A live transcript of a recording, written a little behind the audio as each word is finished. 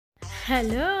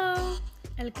Hello!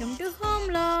 Welcome to home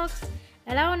vlogs.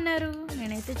 ఎలా ఉన్నారు?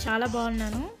 నేనైతే చాలా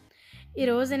బాగున్నాను.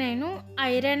 ఈరోజు నేను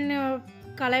ఐరన్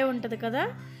కళాయి ఉంటుంది కదా,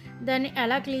 దాన్ని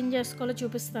ఎలా క్లీన్ చేసుకోవాలో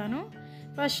చూపిస్తాను.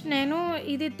 ఫస్ట్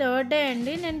ఇది థర్డ్ డే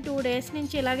అండి. నేను 2 డేస్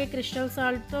నుంచి ఇలాగే క్రిస్టల్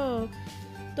సాల్ట్తో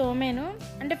తోమాను.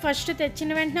 అంటే ఫస్ట్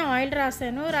తెచ్చిన వెంటనే ఆయిల్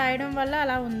రాయడం వల్ల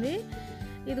అలా ఉంది.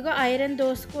 ఇదిగో ఐరన్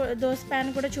దోస ప్యాన్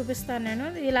కూడా చూపిస్తాను నేను.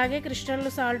 ఇలాగే క్రిస్టల్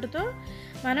సాల్ట్తో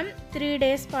మనం 3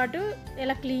 డేస్ పాటు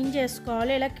ఇలా క్లీన్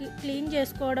చేసుకోవాలి. ఇలా క్లీన్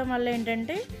చేసుకోవడం వల్ల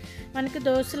ఏంటంటే మనకి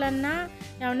దోశలన్నా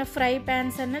ఏమన్నా ఫ్రై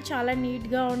ప్యాన్స్ అన్నా చాలా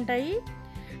నీట్గా ఉంటాయి.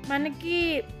 మనకి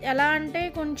ఎలా అంటే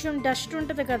కొంచెం డస్ట్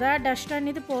ఉంటుంది కదా, డస్ట్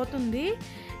అనేది పోతుంది.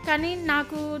 కానీ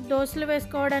నాకు దోశలు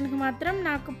వేసుకోవడానికి మాత్రం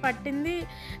నాకు పట్టింది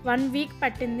 1 వీక్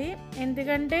పట్టింది.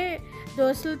 ఎందుకంటే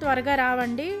దోశలు త్వరగా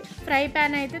రావండి. ఫ్రై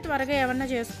ప్యాన్ అయితే త్వరగా ఏమన్నా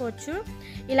చేసుకోవచ్చు.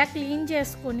 ఇలా క్లీన్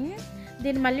చేసుకొని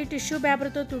దీన్ని మళ్ళీ టిష్యూ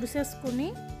పేపర్తో తుడిసేసుకుని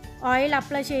ఆయిల్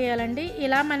అప్లై చేయాలండి.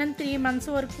 ఇలా మనం 3 మంత్స్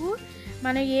వరకు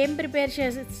మనం ఏం ప్రిపేర్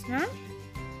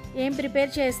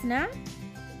చేసినా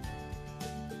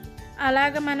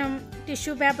అలాగ మనం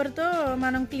టిష్యూ పేపర్తో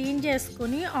మనం క్లీన్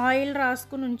చేసుకొని ఆయిల్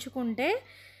రాసుకుని ఉంచుకుంటే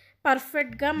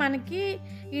పర్ఫెక్ట్గా మనకి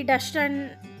ఈ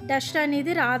డస్ట్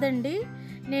అనేది రాదండి.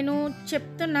 నేను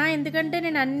చెప్తున్నా, ఎందుకంటే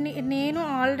నేను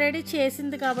ఆల్రెడీ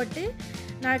చేసింది కాబట్టి.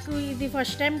 నాకు ఇది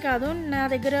ఫస్ట్ టైం కాదు, నా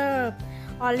దగ్గర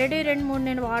ఆల్రెడీ 2-3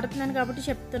 నేను వాడుతున్నాను కాబట్టి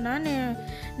చెప్తున్నా.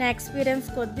 నా ఎక్స్పీరియన్స్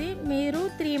కొద్దీ మీరు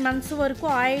 3 మంత్స్ వరకు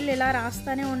ఆయిల్ ఇలా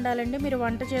రాస్తూనే ఉండాలండి. మీరు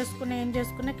వంట చేసుకుని ఏం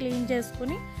చేసుకున్నా క్లీన్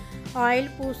చేసుకుని ఆయిల్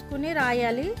పూసుకుని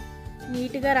రాయాలి.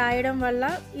 నీట్గా రాయడం వల్ల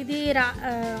ఇది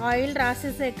ఆయిల్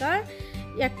రాసేసాక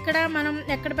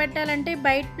ఎక్కడ పెట్టాలంటే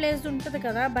బయట ప్లేస్ ఉంటుంది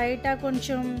కదా, బయట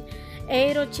కొంచెం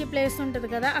ఎయిర్ వచ్చే ప్లేస్ ఉంటుంది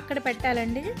కదా, అక్కడ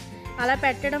పెట్టాలండి. అలా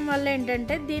పెట్టడం వల్ల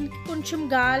ఏంటంటే దీనికి కొంచెం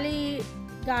గాలి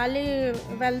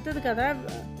వెళ్తుంది కదా,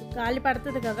 గాలి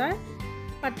పడుతుంది కదా,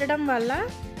 పట్టడం వల్ల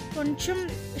కొంచెం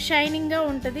షైనింగ్గా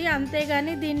ఉంటుంది.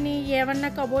 అంతేగాని దీన్ని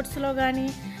ఏమన్నా కబోర్డ్స్లో కానీ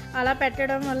అలా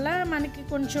పెట్టడం వల్ల మనకి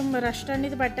కొంచెం రస్ట్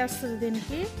అనేది పట్టేస్తుంది.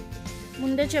 దీనికి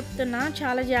ముందే చెప్తున్నా,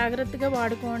 చాలా జాగ్రత్తగా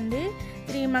వాడుకోండి.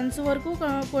 3 మంత్స్ వరకు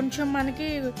కొంచెం మనకి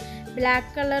బ్లాక్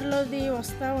కలర్లోది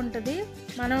వస్తూ ఉంటుంది.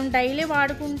 మనం డైలీ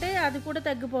వాడుకుంటే అది కూడా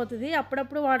తగ్గిపోతుంది.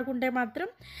 అప్పుడప్పుడు వాడుకుంటే మాత్రం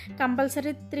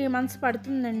కంపల్సరీ 3 మంత్స్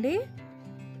పడుతుందండి.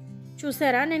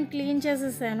 చూసారా, నేను క్లీన్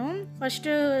చేసేసాను. ఫస్ట్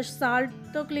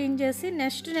సాల్ట్తో క్లీన్ చేసి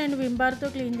నెక్స్ట్ నేను విమ్ బార్తో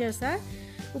క్లీన్ చేసా.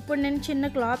 ఇప్పుడు నేను చిన్న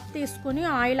క్లాత్ తీసుకుని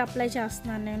ఆయిల్ అప్లై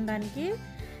చేస్తున్నాను. నేను దానికి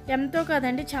ఎంతో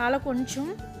కదండి, చాలా కొంచెం.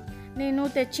 నేను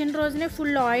తెచ్చిన రోజునే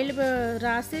ఫుల్ ఆయిల్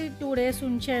రాసి 2 డేస్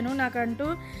ఉంచాను. నాకంటూ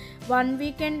 1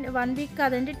 వీక్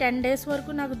కాదండి, 10 డేస్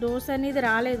వరకు నాకు దోశ అనేది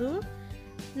రాలేదు.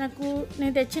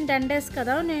 నేను తెచ్చిన 10 డేస్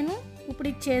కదా, నేను ఇప్పుడు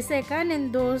ఇది చేసాక నేను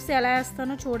దోశ ఎలా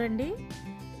వేస్తానో చూడండి.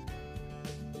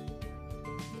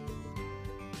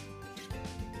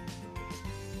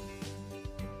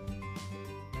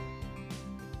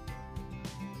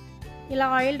 ఇలా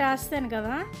ఆయిల్ రాస్తాను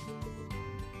కదా,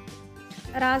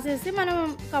 రాసేసి మనం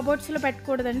కబోర్డ్స్లో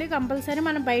పెట్టకూడదండి. కంపల్సరీ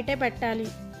మనం బయటే పెట్టాలి.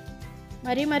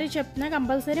 మరీ చెప్తున్నా,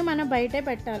 కంపల్సరీ మనం బయటే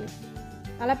పెట్టాలి.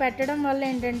 అలా పెట్టడం వల్ల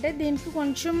ఏంటంటే దీనికి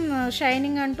కొంచెం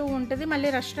షైనింగ్ అంటూ ఉంటుంది,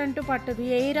 మళ్ళీ రస్ట్ అంటూ పట్టదు.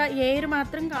 ఎయిర్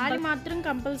మాత్రం గాలి మాత్రం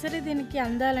కంపల్సరీ దీనికి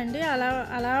అందాలండి.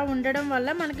 అలా ఉండడం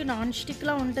వల్ల మనకి నాన్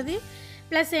స్టిక్లా ఉంటుంది.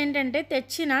 ప్లస్ ఏంటంటే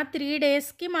తెచ్చిన 3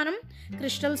 డేస్కి మనం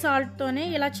క్రిస్టల్ సాల్ట్తోనే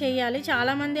ఇలా చేయాలి.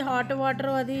 చాలామంది హాట్ వాటర్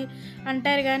అది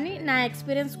అంటారు, కానీ నా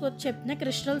ఎక్స్పీరియన్స్ కొద్ది చెప్తున్నా,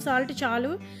 క్రిస్టల్ సాల్ట్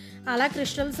చాలు. అలా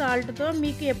క్రిస్టల్ సాల్ట్తో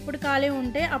మీకు ఎప్పుడు ఖాళీ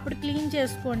ఉంటే అప్పుడు క్లీన్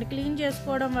చేసుకోండి. క్లీన్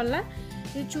చేసుకోవడం వల్ల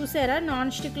ఇది చూసారా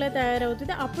నాన్ స్టిక్లో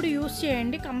తయారవుతుంది. అప్పుడు యూస్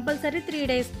చేయండి కంపల్సరీ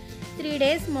 3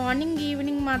 డేస్ మార్నింగ్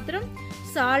ఈవినింగ్ మాత్రం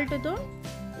సాల్ట్తో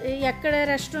ఎక్కడ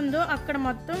రెస్ట్ ఉందో అక్కడ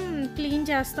మొత్తం క్లీన్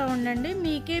చేస్తూ ఉండండి.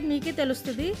 మీకే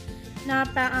తెలుస్తుంది.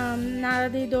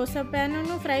 నాది దోశ ప్యాన్,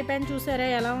 ఫ్రై ప్యాన్ చూసారా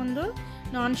ఎలా ఉందో,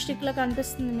 నాన్ స్టిక్లో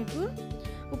కనిపిస్తుంది మీకు.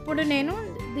 ఇప్పుడు నేను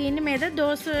దీని మీద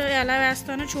దోశ ఎలా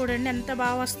వేస్తానో చూడండి, ఎంత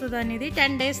బాగా వస్తుంది అనేది.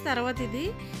 10 డేస్ తర్వాత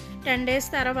 10 డేస్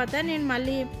తర్వాత నేను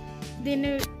మళ్ళీ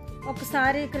దీన్ని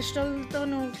ఒకసారి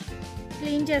క్రిస్టల్తోను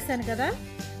క్లీన్ చేశాను కదా.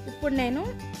 ఇప్పుడు నేను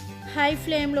హై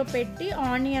ఫ్లేమ్లో పెట్టి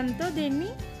ఆనియన్తో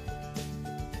దీన్ని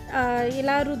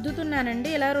ఇలా రుద్దుతున్నానండి.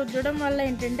 ఇలా రుద్దడం వల్ల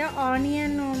ఏంటంటే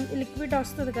ఆనియన్ లిక్విడ్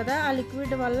వస్తుంది కదా, ఆ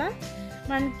లిక్విడ్ వల్ల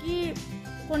మనకి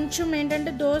కొంచెం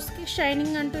ఏంటంటే దోసకి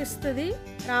షైనింగ్ అంటూ ఇస్తుంది.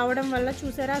 రావడం వల్ల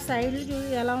చూసారా సైడ్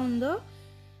ఎలా ఉందో,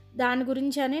 దాని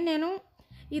గురించి అని నేను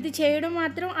ఇది చేయడం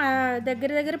మాత్రం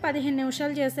దగ్గర 15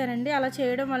 నిమిషాలు చేశానండి. అలా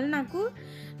చేయడం వల్ల నాకు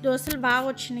దోశలు బాగా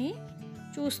వచ్చినాయి.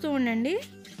 చూస్తూ ఉండండి.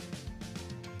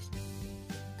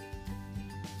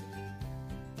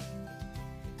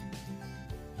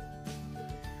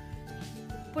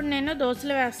 ఇప్పుడు నేను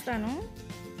దోశలు వేస్తాను.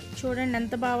 చూడండి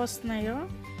ఎంత బాగా వస్తున్నాయో.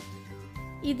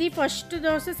 ఇది ఫస్ట్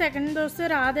దోశ, సెకండ్ దోశ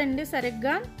రాదండి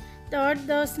సరిగ్గా. థర్డ్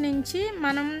దోస నుంచి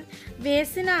మనం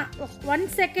వేసిన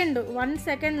 1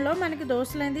 సెకండ్లో మనకి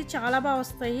దోసలు అనేది చాలా బాగా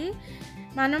వస్తాయి.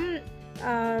 మనం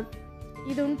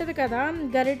ఇది ఉంటుంది కదా,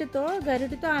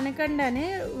 గరిటెతో అనకుండానే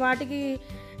వాటికి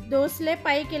దోసలే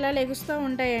పైకి ఇలా లెగుస్తూ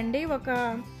ఉంటాయండి. ఒక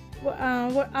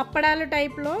అప్పడాల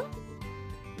టైప్లో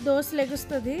దోస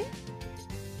లెగుస్తుంది.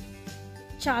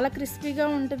 చాలా క్రిస్పీగా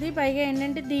ఉంటుంది. పైగా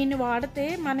ఏంటంటే దీన్ని వాడితే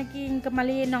మనకి ఇంకా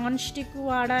మళ్ళీ నాన్ స్టిక్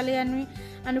వాడాలి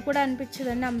అని కూడా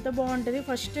అనిపించదండి. అంత బాగుంటుంది.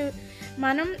 ఫస్ట్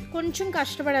మనం కొంచెం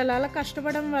కష్టపడాలి. అలా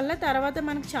కష్టపడడం వల్ల తర్వాత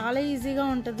మనకు చాలా ఈజీగా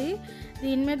ఉంటుంది.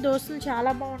 దీని మీద దోసలు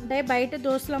చాలా బాగుంటాయి. బయట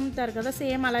దోసలు అమ్ముతారు కదా,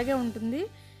 సేమ్ అలాగే ఉంటుంది.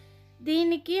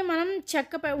 దీనికి మనం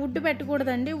వుడ్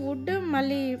పెట్టకూడదండి.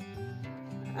 మళ్ళీ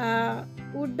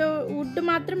వుడ్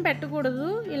మాత్రం పెట్టకూడదు.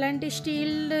 ఇలాంటి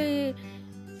స్టీల్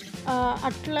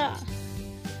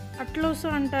అట్లోసు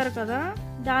అంటారు కదా,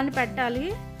 దాన్ని పెట్టాలి.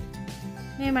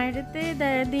 మేమైతే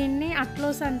దీన్ని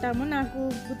అట్లోస్ అంటాము. నాకు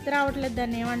గుర్తు రావట్లేదు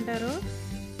దాన్ని ఏమంటారు.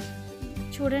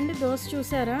 చూడండి దోస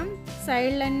చూసారా,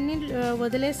 సైడ్లన్నీ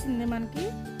వదిలేసింది మనకి.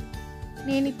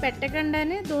 నేను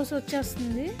పెట్టకుండానే దోస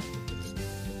వచ్చేస్తుంది.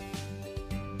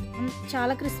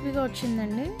 చాలా క్రిస్పీగా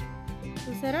వచ్చిందండి.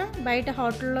 చూసారా, బయట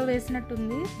హోటల్లో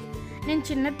వేసినట్టుంది. నేను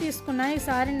చిన్నది తీసుకున్నా.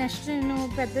 ఈసారి నెక్స్ట్ నేను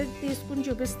పెద్దది తీసుకుని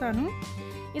చూపిస్తాను.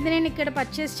 ఇది నేను ఇక్కడ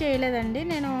పర్చేస్ చేయలేదండి.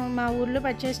 నేను మా ఊర్లో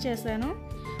పర్చేస్ చేశాను.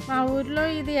 మా ఊర్లో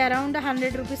ఇది అరౌండ్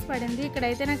 100 రూపీస్ పడింది.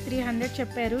 ఇక్కడైతే నాకు 300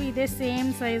 చెప్పారు. ఇదే సేమ్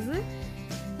సైజు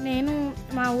నేను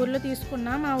మా ఊర్లో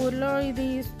తీసుకున్నా. మా ఊర్లో ఇది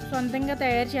సొంతంగా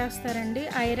తయారు చేస్తారండి.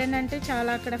 ఐరన్ అంటే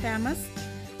చాలా అక్కడ ఫేమస్.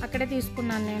 అక్కడే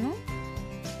తీసుకున్నాను నేను.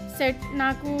 సెట్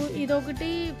నాకు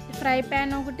ఇదొకటి, ఫ్రై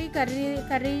ప్యాన్ ఒకటి,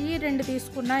 కర్రీ 2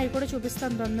 తీసుకున్నా. అవి కూడా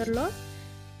చూపిస్తాను తొందరలో.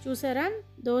 చూసారా,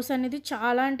 దోశ అనేది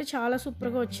చాలా అంటే చాలా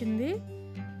సూపర్గా వచ్చింది.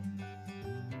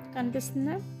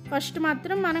 కనిపిస్తుందా? ఫస్ట్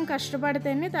మాత్రం మనం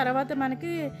కష్టపడితేనే తర్వాత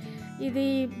మనకి ఇది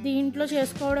దీంట్లో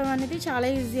చేసుకోవడం అనేది చాలా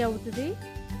ఈజీ అవుతుంది.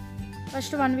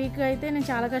 ఫస్ట్ 1 వీక్ అయితే నేను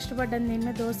చాలా కష్టపడ్డాను దీని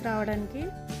మీద దోశ రావడానికి.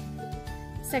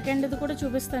 సెకండ్ది కూడా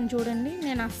చూపిస్తాను చూడండి.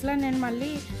 నేను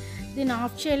మళ్ళీ దీన్ని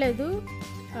ఆఫ్ చేయలేదు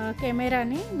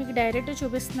కెమెరాని. మీకు డైరెక్ట్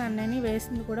చూపిస్తున్నాను నేను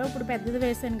వేసింది కూడా. ఇప్పుడు పెద్దది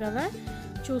వేసాను కదా,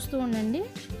 చూస్తూ ఉండండి.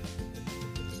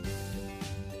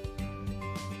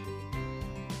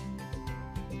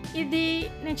 ఇది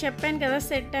నేను చెప్పాను కదా,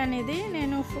 సెట్ అనేది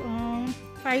నేను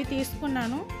 5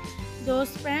 తీసుకున్నాను. దోశ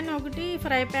ప్యాన్ ఒకటి,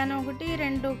 ఫ్రై ప్యాన్ ఒకటి,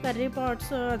 2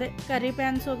 కర్రీ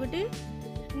ప్యాన్స్ ఒకటి,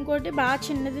 ఇంకోటి బాగా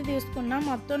చిన్నది తీసుకున్నా.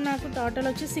 మొత్తం నాకు టోటల్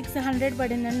వచ్చి 600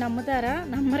 పడిందండి.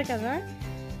 నమ్మరు కదా.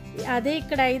 అదే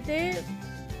ఇక్కడ అయితే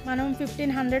మనం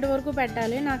 1500 వరకు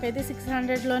పెట్టాలి. నాకైతే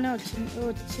 600లోనే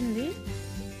వచ్చింది.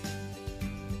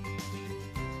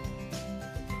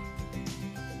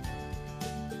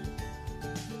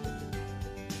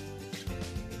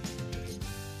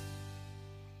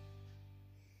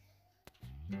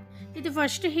 ఇది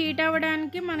ఫస్ట్ హీట్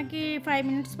అవ్వడానికి మనకి 5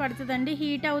 మినిట్స్ పడుతుందండి.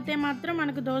 హీట్ అవుతే మాత్రం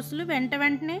మనకు దోశలు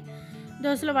వెంటనే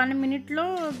దోశలు 1 మినిట్లో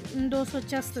దోశ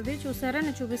వచ్చేస్తుంది. చూసారా,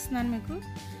 నేను చూపిస్తున్నాను మీకు.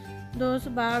 దోశ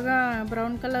బాగా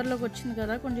బ్రౌన్ కలర్లోకి వచ్చింది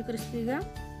కదా, కొంచెం క్రిస్పీగా.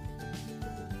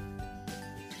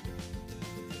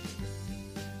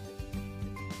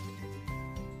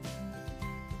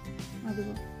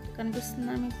 అదిగో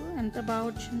కనిపిస్తుందా మీకు ఎంత బాగా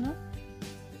వచ్చిందో.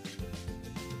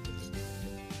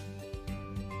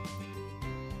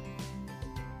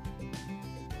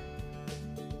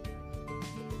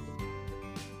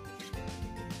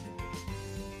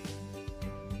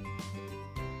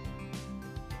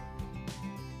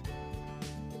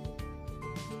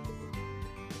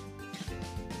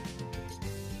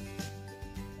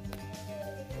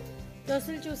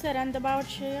 దోశలు చూసారా ఎంత బాగా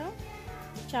వచ్చాయో,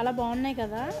 చాలా బాగున్నాయి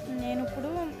కదా. నేను ఇప్పుడు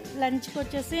లంచ్కి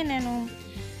వచ్చేసి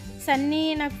సన్నీ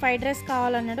నాకు ఫ్రైడ్ రైస్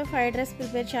కావాలన్నాడు. ఫ్రైడ్ రైస్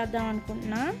ప్రిపేర్ చేద్దాం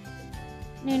అనుకుంటున్నా.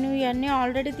 నేను ఇవన్నీ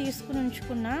ఆల్రెడీ తీసుకుని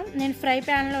ఉంచుకున్నా. నేను ఫ్రై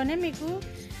ప్యాన్లోనే మీకు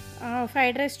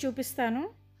ఫ్రైడ్ రైస్ చూపిస్తాను.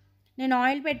 నేను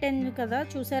ఆయిల్ పెట్టాను కదా,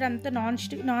 చూసారు అంత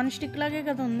నాన్ స్టిక్ లాగే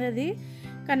కదా ఉంది అది,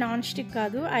 కానీ నాన్ స్టిక్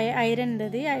కాదు,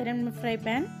 ఐరన్ ఫ్రై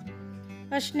ప్యాన్.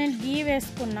 ఫస్ట్ నేను గీ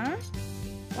వేసుకున్నా,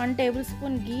 1 టేబుల్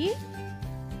స్పూన్ గీ,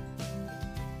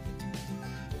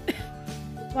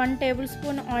 1 టేబుల్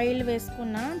స్పూన్ ఆయిల్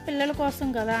వేసుకున్నా. పిల్లల కోసం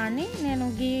కదా అని నేను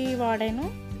గీ వాడాను.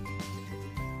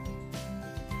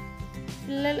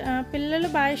 పిల్లలు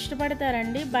బాగా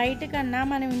ఇష్టపడతారండి. బయట కన్నా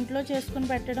మనం ఇంట్లో చేసుకుని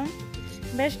పెట్టడం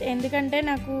బెస్ట్. ఎందుకంటే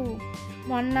నాకు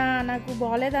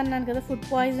బాగాలేదన్నాను కదా, ఫుడ్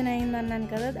పాయిజన్ అయిందన్నాను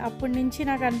కదా, అప్పటి నుంచి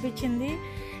నాకు అనిపించింది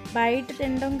బయట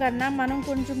తినడం కన్నా మనం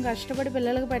కొంచెం కష్టపడి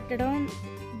పిల్లలకు పెట్టడం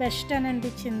బెస్ట్ అని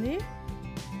అనిపించింది.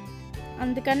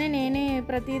 అందుకనే నేనే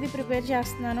ప్రతిదీ ప్రిపేర్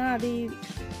చేస్తున్నాను. అది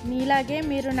మీలాగే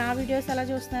మీరు నా వీడియోస్ ఎలా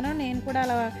చూస్తున్నానో నేను కూడా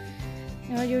అలా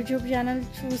యూట్యూబ్ ఛానల్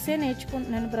చూసే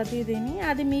నేర్చుకుంటున్నాను ప్రతిదీని.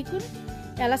 అది మీకు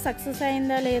ఎలా సక్సెస్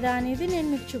అయిందా లేదా అనేది నేను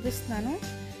మీకు చూపిస్తున్నాను.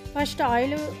 ఫస్ట్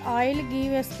ఆయిల్ గీ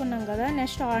వేసుకున్నాం కదా,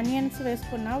 నెక్స్ట్ ఆనియన్స్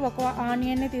వేసుకున్నా. ఒక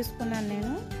ఆనియన్ని తీసుకున్నాను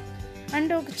నేను,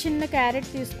 అండ్ ఒక చిన్న క్యారెట్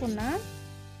తీసుకున్నా.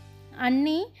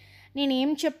 అన్నీ నేను ఏం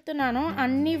చెప్తున్నానో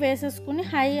అన్నీ వేసేసుకుని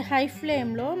హై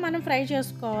ఫ్లేమ్లో మనం ఫ్రై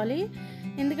చేసుకోవాలి.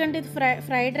 ఎందుకంటే ఇది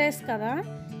ఫ్రైడ్ రైస్ కదా,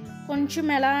 కొంచెం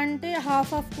ఎలా అంటే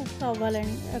హాఫ్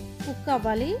కుక్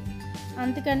అవ్వాలి.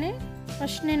 అందుకని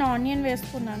ఫస్ట్ నేను ఆనియన్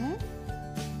వేసుకున్నాను.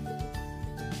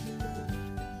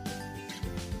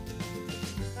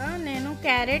 నేను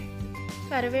క్యారెట్,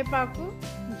 కరివేపాకు,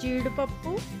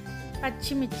 జీడిపప్పు,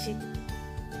 పచ్చిమిర్చి.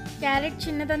 క్యారెట్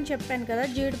చిన్నదని చెప్పాను కదా,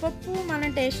 జీడిపప్పు మన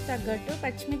టేస్ట్ తగ్గట్టు,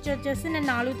 పచ్చిమిర్చి వచ్చేసి నేను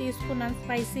 4 తీసుకున్నాను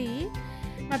స్పైసీ.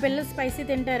 మా పిల్లలు స్పైసీ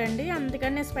తింటారండి,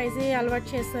 అందుకని నేను స్పైసీ అలవాటు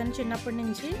చేస్తాను చిన్నప్పటి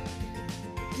నుంచి.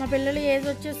 మా పిల్లల ఏజ్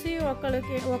వచ్చేసి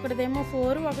ఒకటిదేమో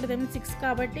 4, ఒకటిదేమో 6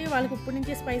 కాబట్టి వాళ్ళకి ఇప్పటి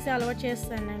నుంచి స్పైసీ అలవాటు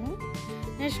చేస్తాను నేను.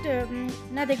 నెక్స్ట్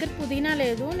నా దగ్గర పుదీనా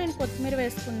లేదు, నేను కొత్తిమీర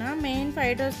వేసుకున్నా. మెయిన్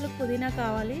ఫ్రైడ్ రైస్లో పుదీనా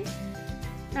కావాలి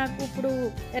నాకు. ఇప్పుడు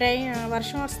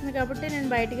వర్షం వస్తుంది కాబట్టి నేను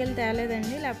బయటికి వెళ్ళి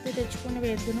తేలేదండి, లేకపోతే తెచ్చుకుని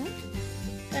వేద్దును.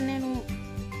 కానీ నేను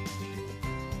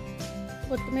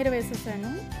కొత్తిమీర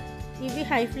వేసేసాను. ఇవి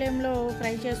హై ఫ్లేమ్లో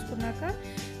ఫ్రై చేసుకున్నాక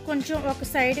కొంచెం ఒక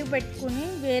సైడ్కి పెట్టుకుని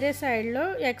వేరే సైడ్లో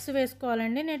ఎగ్స్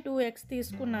వేసుకోవాలండి. నేను 2 ఎగ్స్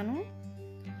తీసుకున్నాను.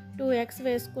 2 ఎగ్స్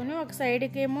వేసుకొని ఒక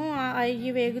సైడ్కి ఏమో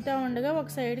అవి వేగుతూ ఉండగా ఒక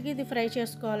సైడ్కి ఇది ఫ్రై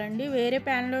చేసుకోవాలండి. వేరే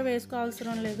ప్యాన్లో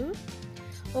వేసుకోవాల్సిన లేదు,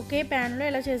 ఒకే ప్యాన్లో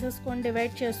ఇలా చేసేసుకొని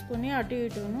డివైడ్ చేసుకుని అటు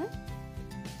ఇటును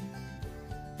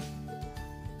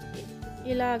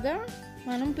ఇలాగా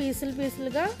మనం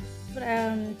పీసులుగా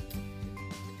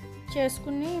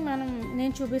చేసుకుని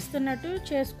నేను చూపిస్తున్నట్టు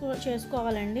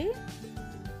చేసుకోవాలండి.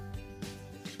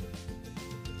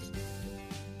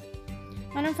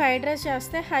 మనం ఫ్రైడ్ రైస్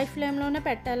చేస్తే హై ఫ్లేమ్లోనే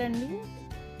పెట్టాలండి.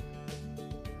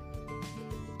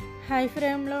 హై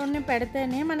ఫ్లేమ్లోనే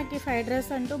పెడితేనే మనకి ఫ్రైడ్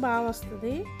రైస్ అంటూ బాగా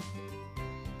వస్తుంది.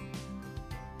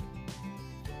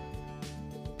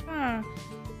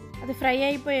 అది ఫ్రై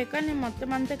అయిపోయాక నేను మొత్తం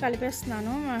అంతా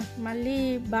కలిపేస్తున్నాను. మళ్ళీ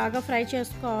బాగా ఫ్రై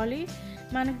చేసుకోవాలి.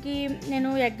 నేను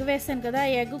ఎగ్ వేసాను కదా, ఆ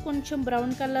ఎగ్ కొంచెం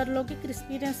బ్రౌన్ కలర్లోకి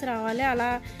క్రిస్పీనెస్ రావాలి.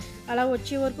 అలా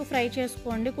వచ్చే వరకు ఫ్రై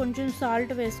చేసుకోండి. కొంచెం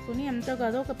సాల్ట్ వేసుకుని, ఎంతో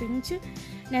కాదు ఒక పించ్.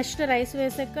 నెక్స్ట్ రైస్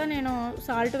వేసాక నేను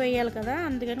సాల్ట్ వేయాలి కదా,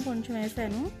 అందుకని కొంచెం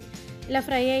వేసాను. ఇలా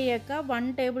ఫ్రై అయ్యాక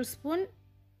 1 టేబుల్ స్పూన్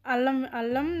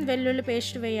అల్లం వెల్లుల్లి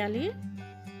పేస్ట్ వేయాలి.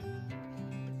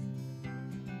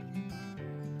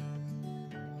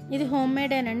 ఇది హోమ్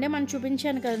మేడేనండి, మనం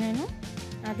చూపించాను కదా నేను,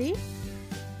 అది.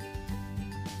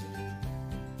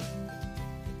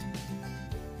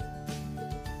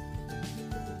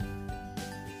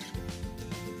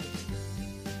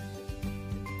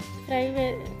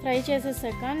 ఫ్రై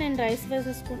చేసేసాక నేను రైస్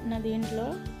వేసేసుకుంటున్నా. దీంట్లో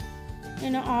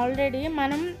నేను ఆల్రెడీ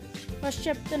మనం ఫస్ట్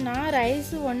చెప్తున్నా,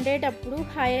 రైస్ వండేటప్పుడు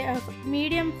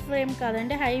మీడియం ఫ్లేమ్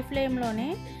కాదండి, హై ఫ్లేమ్లోనే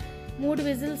 3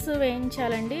 విజిల్స్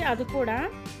వేయించాలండి. అది కూడా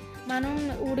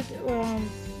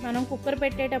మనం కుక్కర్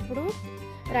పెట్టేటప్పుడు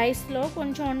రైస్లో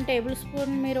కొంచెం 1 టేబుల్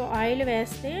స్పూన్ మీరు ఆయిల్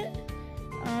వేస్తే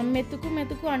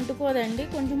మెతుకు అంటుకోదండి,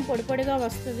 కొంచెం పొడిగా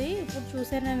వస్తుంది. ఇప్పుడు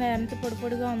చూసాను నేను ఎంత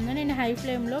పొడిగా ఉందో. నేను హై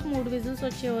ఫ్లేమ్లో 3 విజిల్స్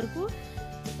వచ్చే వరకు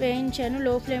వేయించాను,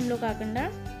 లో ఫ్లేమ్లో కాకుండా.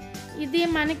 ఇది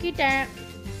మనకి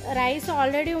రైస్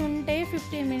ఆల్రెడీ ఉంటే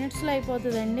 15 మినిట్స్లో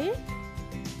అయిపోతుందండి.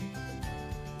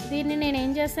 దీన్ని నేను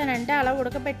ఏం చేస్తానంటే అలా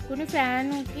ఉడకబెట్టుకుని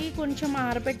ఫ్యాన్కి కొంచెం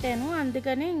ఆరబెట్టాను,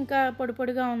 అందుకని ఇంకా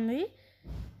పొడిగా ఉంది.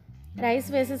 రైస్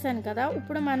వేసేసాను కదా,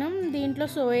 ఇప్పుడు మనం దీంట్లో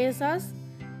soya sauce,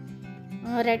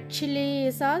 red chilli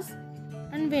sauce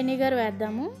and vinegar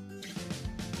వేద్దాము.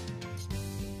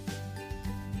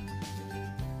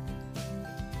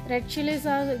 Red chilli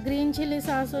sauce, green chilli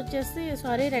sauce వచ్చేసి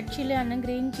red chilli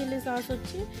green chilli sauce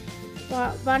వచ్చి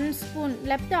 1 స్పూన్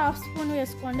లేకపోతే ½ స్పూన్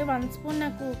వేసుకోండి. 1 స్పూన్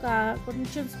నాకు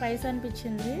కొంచెం స్పైస్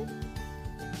అనిపించింది.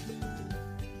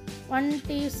 1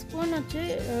 టీ స్పూన్ వచ్చి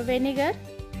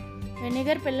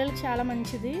వెనిగర్ పిల్లలకి చాలా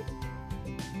మంచిది.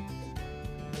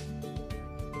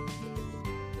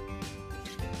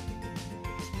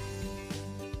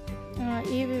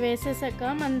 ఇవి వేసేసాక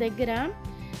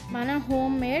మన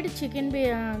హోమ్ మేడ్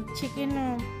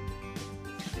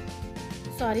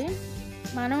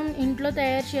మనం ఇంట్లో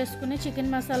తయారు చేసుకునే చికెన్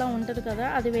మసాలా ఉంటుంది కదా,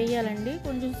 అది వేయాలండి.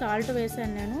 కొంచెం సాల్ట్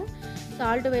వేసాను నేను.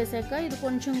 సాల్ట్ వేసాక ఇది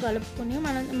కొంచెం కలుపుకొని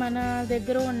మన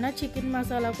దగ్గర ఉన్న చికెన్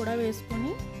మసాలా కూడా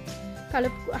వేసుకొని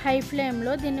హై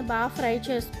ఫ్లేమ్లో దీన్ని బాగా ఫ్రై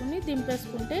చేసుకుని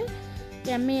దింపేసుకుంటే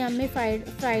యమ్మీ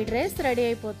ఫ్రైడ్ రైస్ రెడీ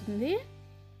అయిపోతుంది.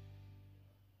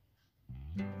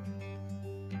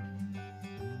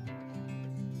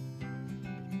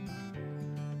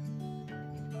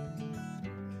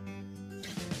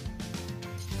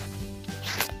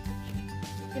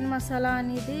 చికెన్ మసాలా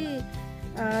అనేది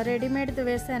రెడీమేడ్ది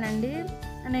వేసానండి.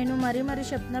 నేను మరీ మరీ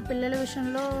చెప్తున్నా, పిల్లల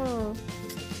విషయంలో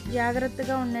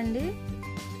జాగ్రత్తగా ఉండండి.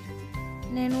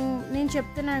 నేను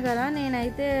చెప్తున్నా కదా,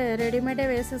 నేనైతే రెడీమేడే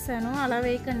వేసేసాను. అలా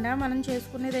వేయకుండా మనం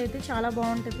చేసుకునేది అయితే చాలా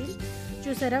బాగుంటుంది.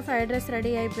 చూసారా, ఫ్రైడ్ రైస్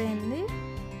రెడీ అయిపోయింది.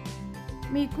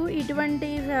 మీకు ఇటువంటి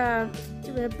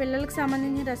పిల్లలకు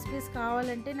సంబంధించిన రెసిపీస్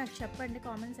కావాలంటే నాకు చెప్పండి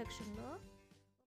కామెంట్ సెక్షన్లో.